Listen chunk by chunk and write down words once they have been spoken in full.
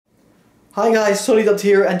Hi guys, Totallydubbed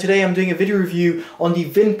here, and today I'm doing a video review on the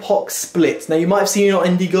Vinpok Split. Now you might have seen it on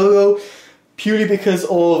Indiegogo purely because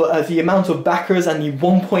of the amount of backers and the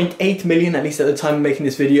 1.8 million, at least at the time of making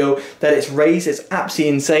this video, that it's raised. It's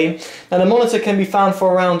absolutely insane. Now the monitor can be found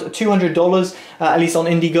for around $200, at least on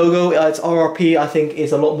Indiegogo. Its RRP I think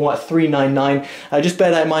is a lot more at $399. Just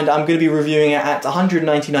bear that in mind. I'm going to be reviewing it at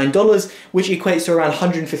 $199, which equates to around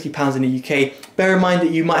 £150 in the UK. Bear in mind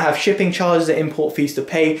that you might have shipping charges and import fees to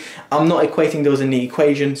pay. I'm not equating those in the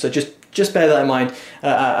equation, so just bear that in mind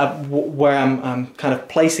where I'm kind of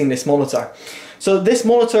placing this monitor. So this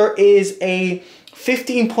monitor is a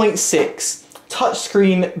 15.6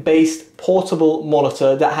 touchscreen based portable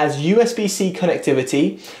monitor that has USB-C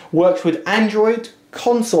connectivity, works with Android,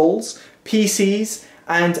 consoles, PCs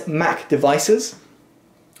and Mac devices.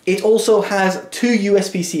 It also has two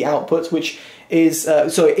USB-C outputs, which is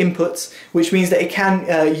inputs, which means that it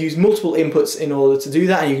can use multiple inputs in order to do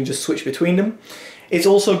that, and you can just switch between them. It's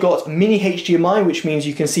also got mini HDMI, which means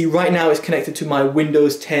you can see right now it's connected to my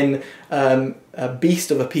Windows 10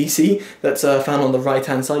 beast of a PC that's found on the right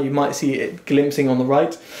hand side. You might see it glimpsing on the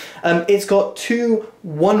right. It's got two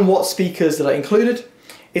 1-watt speakers that are included.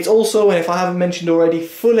 It's also, and if I haven't mentioned already,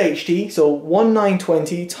 full HD, so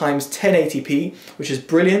 1920 x 1080p, which is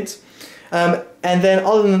brilliant. And then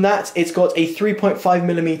other than that, it's got a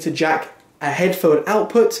 3.5mm jack, a headphone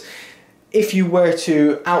output. If you were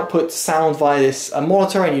to output sound via this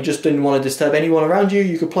monitor and you just didn't want to disturb anyone around you,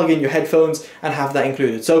 you could plug in your headphones and have that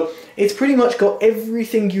included. So it's pretty much got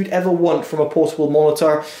everything you'd ever want from a portable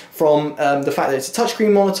monitor, from the fact that it's a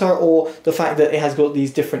touchscreen monitor or the fact that it has got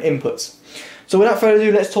these different inputs. So without further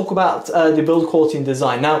ado, let's talk about the build quality and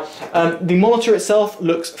design. Now, the monitor itself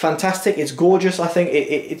looks fantastic. It's gorgeous. I think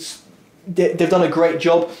they've done a great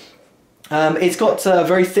job. It's got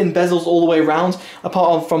very thin bezels all the way around.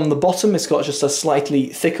 Apart from the bottom, it's got just a slightly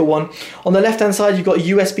thicker one. On the left hand side, you've got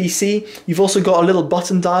USB-C. You've also got a little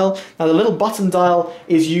button dial. Now the little button dial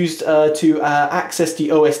is used to access the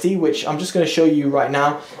OSD, which I'm just going to show you right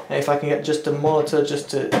now. If I can get just the monitor just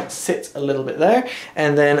to sit a little bit there,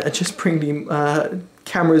 and then just bring the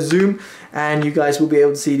camera zoom, and you guys will be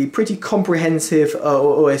able to see the pretty comprehensive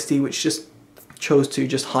OSD, which just chose to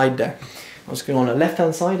just hide there. What's going on the left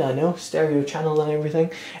hand side, I know, stereo channel and everything.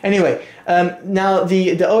 Anyway, now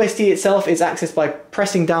the OSD itself is accessed by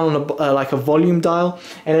pressing down on like a volume dial,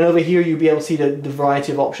 and then over here you'll be able to see the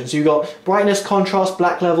variety of options. So you've got brightness, contrast,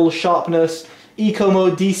 black level, sharpness, eco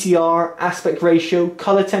mode, DCR, aspect ratio,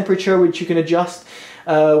 color temperature, which you can adjust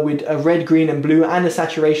with a red, green and blue, and the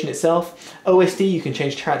saturation itself. OSD, you can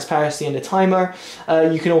change transparency and the timer.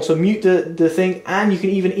 You can also mute the thing, and you can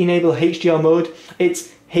even enable HDR mode.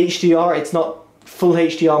 It's HDR, it's not full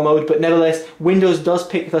HDR mode, but nevertheless Windows does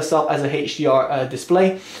pick this up as a HDR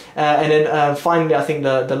display. And then finally, I think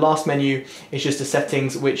the last menu is just the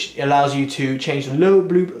settings, which allows you to change the low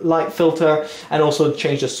blue light filter and also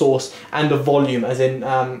change the source and the volume, as in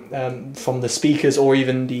from the speakers or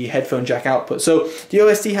even the headphone jack output. So the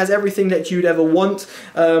OSD has everything that you'd ever want,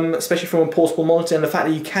 especially from a portable monitor, and the fact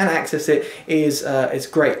that you can access it is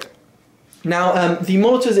great. Now the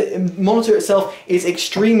monitor itself is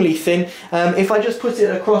extremely thin. If I just put it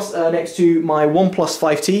across next to my OnePlus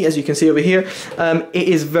 5T, as you can see over here, it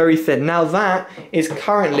is very thin. Now that is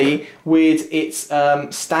currently with its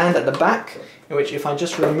stand at the back, which if I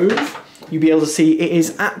just remove, you'll be able to see it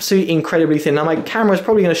is absolutely incredibly thin. Now my camera is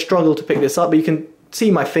probably going to struggle to pick this up, but you can see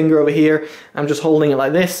my finger over here. I'm just holding it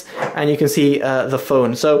like this, and you can see the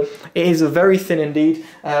phone. So it is very thin indeed,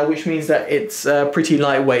 which means that it's pretty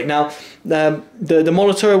lightweight. Now the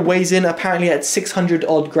monitor weighs in apparently at 600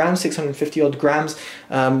 odd grams, 650 odd grams.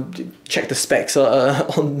 Check the specs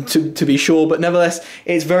to be sure, but nevertheless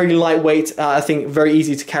it's very lightweight. I think very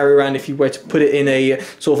easy to carry around. If you were to put it in a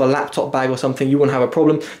sort of a laptop bag or something, you wouldn't have a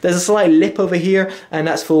problem. There's a slight lip over here, and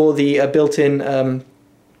that's for the built-in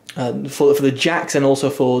for the jacks and also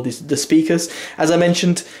for the speakers. As I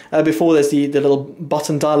mentioned before, there's the little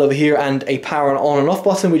button dial over here and a power on and off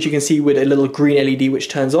button, which you can see with a little green LED which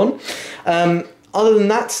turns on. Other than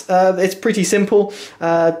that, it's pretty simple.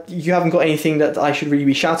 You haven't got anything that I should really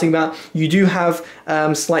be shouting about. You do have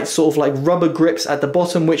slight sort of like rubber grips at the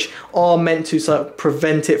bottom, which are meant to sort of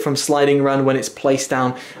prevent it from sliding around when it's placed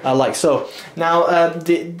down like so. Now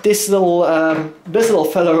this little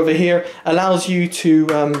fella over here allows you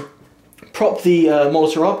to prop the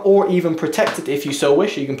monitor up, or even protect it if you so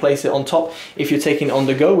wish. You can place it on top if you're taking it on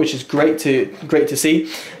the go, which is great to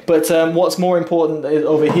see. But what's more important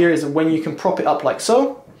over here is when you can prop it up like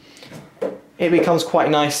so, it becomes quite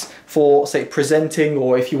nice for, say, presenting,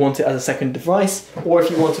 or if you want it as a second device, or if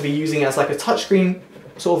you want to be using it as like a touchscreen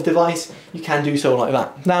sort of device, you can do so like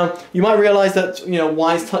that. Now, you might realize that, you know,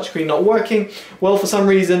 why is touchscreen not working? Well, for some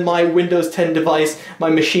reason, my Windows 10 device, my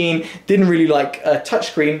machine, didn't really like a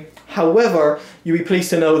touchscreen. However, you'll be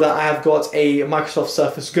pleased to know that I have got a Microsoft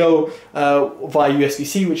Surface Go via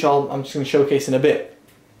USB-C, which I'm just going to showcase in a bit.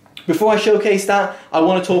 Before I showcase that, I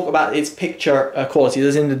want to talk about its picture quality,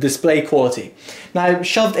 as in the display quality. Now, I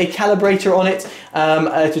shoved a calibrator on it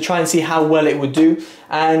to try and see how well it would do,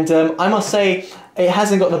 and I must say it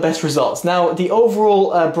hasn't got the best results. Now, the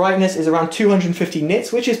overall brightness is around 250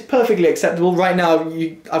 nits, which is perfectly acceptable. Right now,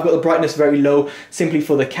 I've got the brightness very low, simply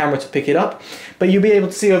for the camera to pick it up. But you'll be able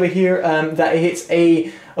to see over here that it hits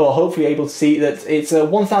a, or hopefully able to see that it's a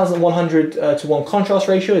 1100 to 1 contrast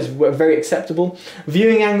ratio. Is very acceptable.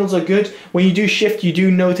 Viewing angles are good. When you do shift, you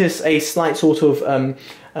do notice a slight sort of,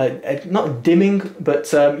 not dimming,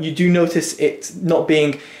 but you do notice it not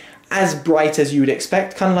being as bright as you would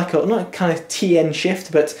expect, kind of like a, not kind of TN shift,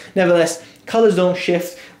 but nevertheless, colors don't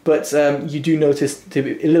shift, but you do notice to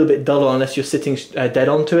be a little bit duller unless you're sitting dead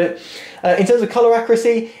onto it. In terms of color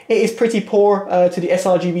accuracy, it is pretty poor to the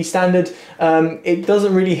sRGB standard. It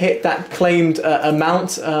doesn't really hit that claimed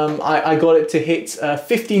amount. I got it to hit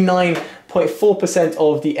 59.4%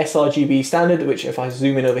 of the sRGB standard, which if I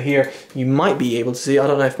zoom in over here, you might be able to see. I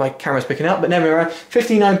don't know if my camera's picking up, but never mind.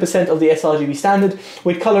 59% of the sRGB standard,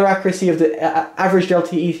 with color accuracy of the average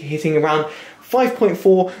LTE hitting around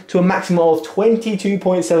 5.4 to a maximum of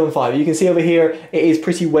 22.75. You can see over here, it is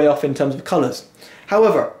pretty way off in terms of colors.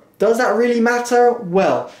 However, does that really matter?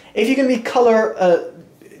 Well, if you're going to be color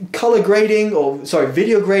grading, or sorry,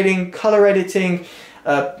 video grading, color editing,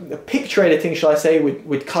 picture editing, shall I say,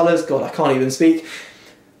 with colors, God, I can't even speak,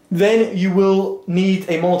 then you will need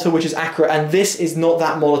a monitor which is accurate, and this is not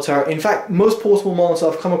that monitor. In fact, most portable monitors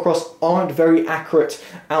I've come across aren't very accurate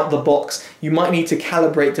out the box. You might need to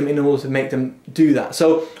calibrate them in order to make them do that.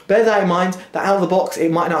 So bear that in mind, that out of the box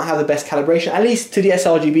it might not have the best calibration, at least to the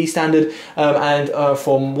sRGB standard, and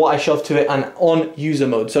from what I shoved to it and on user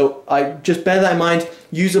mode. So I just bear that in mind,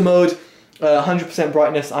 user mode, 100%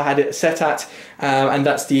 brightness I had it set at, and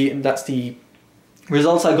that's the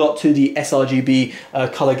results I got to the sRGB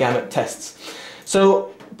color gamut tests.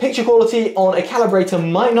 So picture quality on a calibrator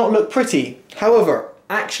might not look pretty. However,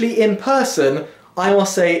 actually in person, I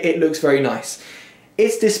must say it looks very nice.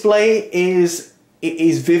 Its display is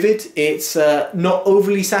vivid. It's not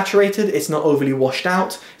overly saturated. It's not overly washed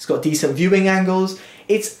out. It's got decent viewing angles.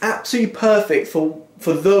 It's absolutely perfect for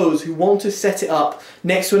those who want to set it up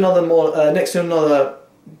next to another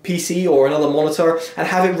PC or another monitor and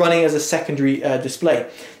have it running as a secondary display.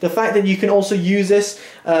 The fact that you can also use this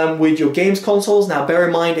with your games consoles. Now bear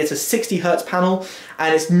in mind it's a 60 Hz panel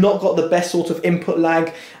and it's not got the best sort of input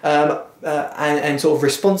lag and sort of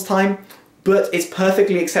response time, but it's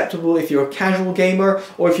perfectly acceptable if you're a casual gamer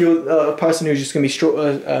or if you're a person who's just going to be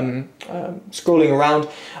scrolling around.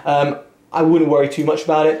 I wouldn't worry too much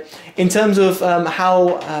about it. In terms of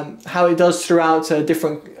how it does throughout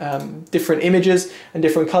different images and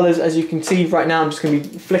different colors, as you can see right now, I'm just going to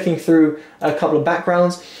be flicking through a couple of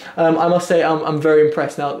backgrounds. I must say I'm very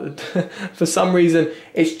impressed. Now, for some reason,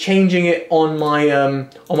 it's changing it on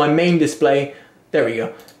my main display. There we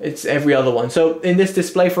go. It's every other one. So in this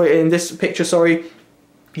display, in this picture, sorry,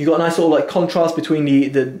 you got a nice sort of like contrast between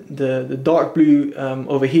the dark blue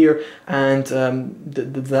over here and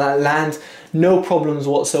the land. No problems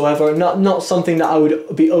whatsoever. Not something that I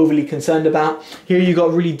would be overly concerned about. Here you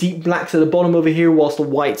got really deep blacks at the bottom over here, whilst the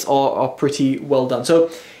whites are pretty well done. So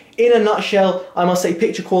in a nutshell, I must say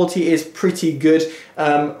picture quality is pretty good.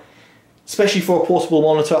 Especially for a portable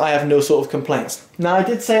monitor, I have no sort of complaints. Now, I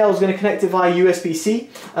did say I was going to connect it via USB-C,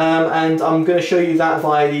 and I'm going to show you that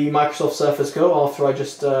via the Microsoft Surface Go after I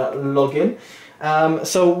just log in.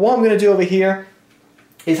 So what I'm going to do over here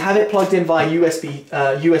is have it plugged in via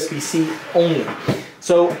USB-C only.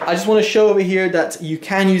 So I just want to show over here that you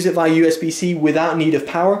can use it via USB-C without need of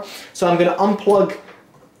power. So I'm going to unplug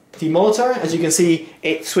the monitor. As you can see,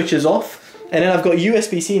 it switches off, and then I've got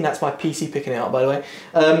USB-C, and that's my PC picking it out, by the way.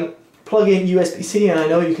 Plug in USB-C, and I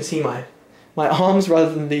know you can see my arms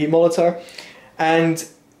rather than the monitor, and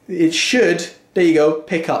it should, there you go,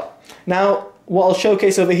 pick up. Now what I'll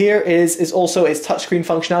showcase over here is also its touchscreen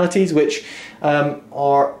functionalities, which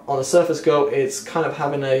are on the Surface Go. It's kind of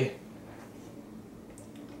having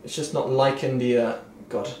it's just not liking the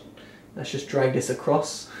God, let's just drag this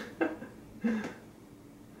across.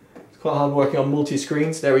 It's quite hard working on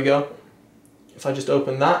multi-screens. There we go. If I just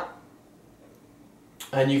open that,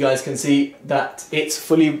 and you guys can see that it's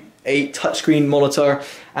fully a touchscreen monitor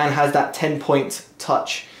and has that 10-point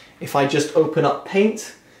touch. If I just open up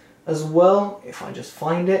Paint as well, if I just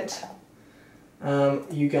find it,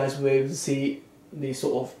 you guys will be able to see the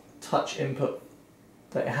sort of touch input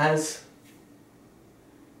that it has.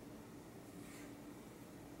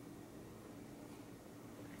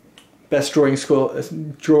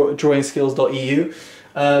 bestdrawingskills.eu.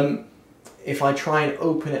 If I try and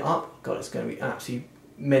open it up, God, it's going to be absolutely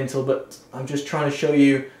mental, but I'm just trying to show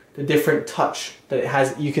you the different touch that it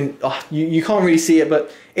has. You can you can't really see it,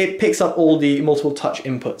 but it picks up all the multiple touch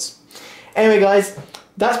inputs. Anyway guys,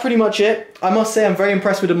 that's pretty much it. I must say I'm very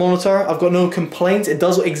impressed with the monitor. I've got no complaints. It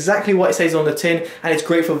does exactly what it says on the tin, and it's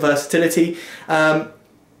great for versatility. That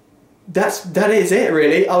is it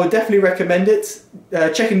really. I would definitely recommend it.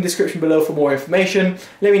 Check in the description below for more information.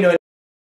 Let me know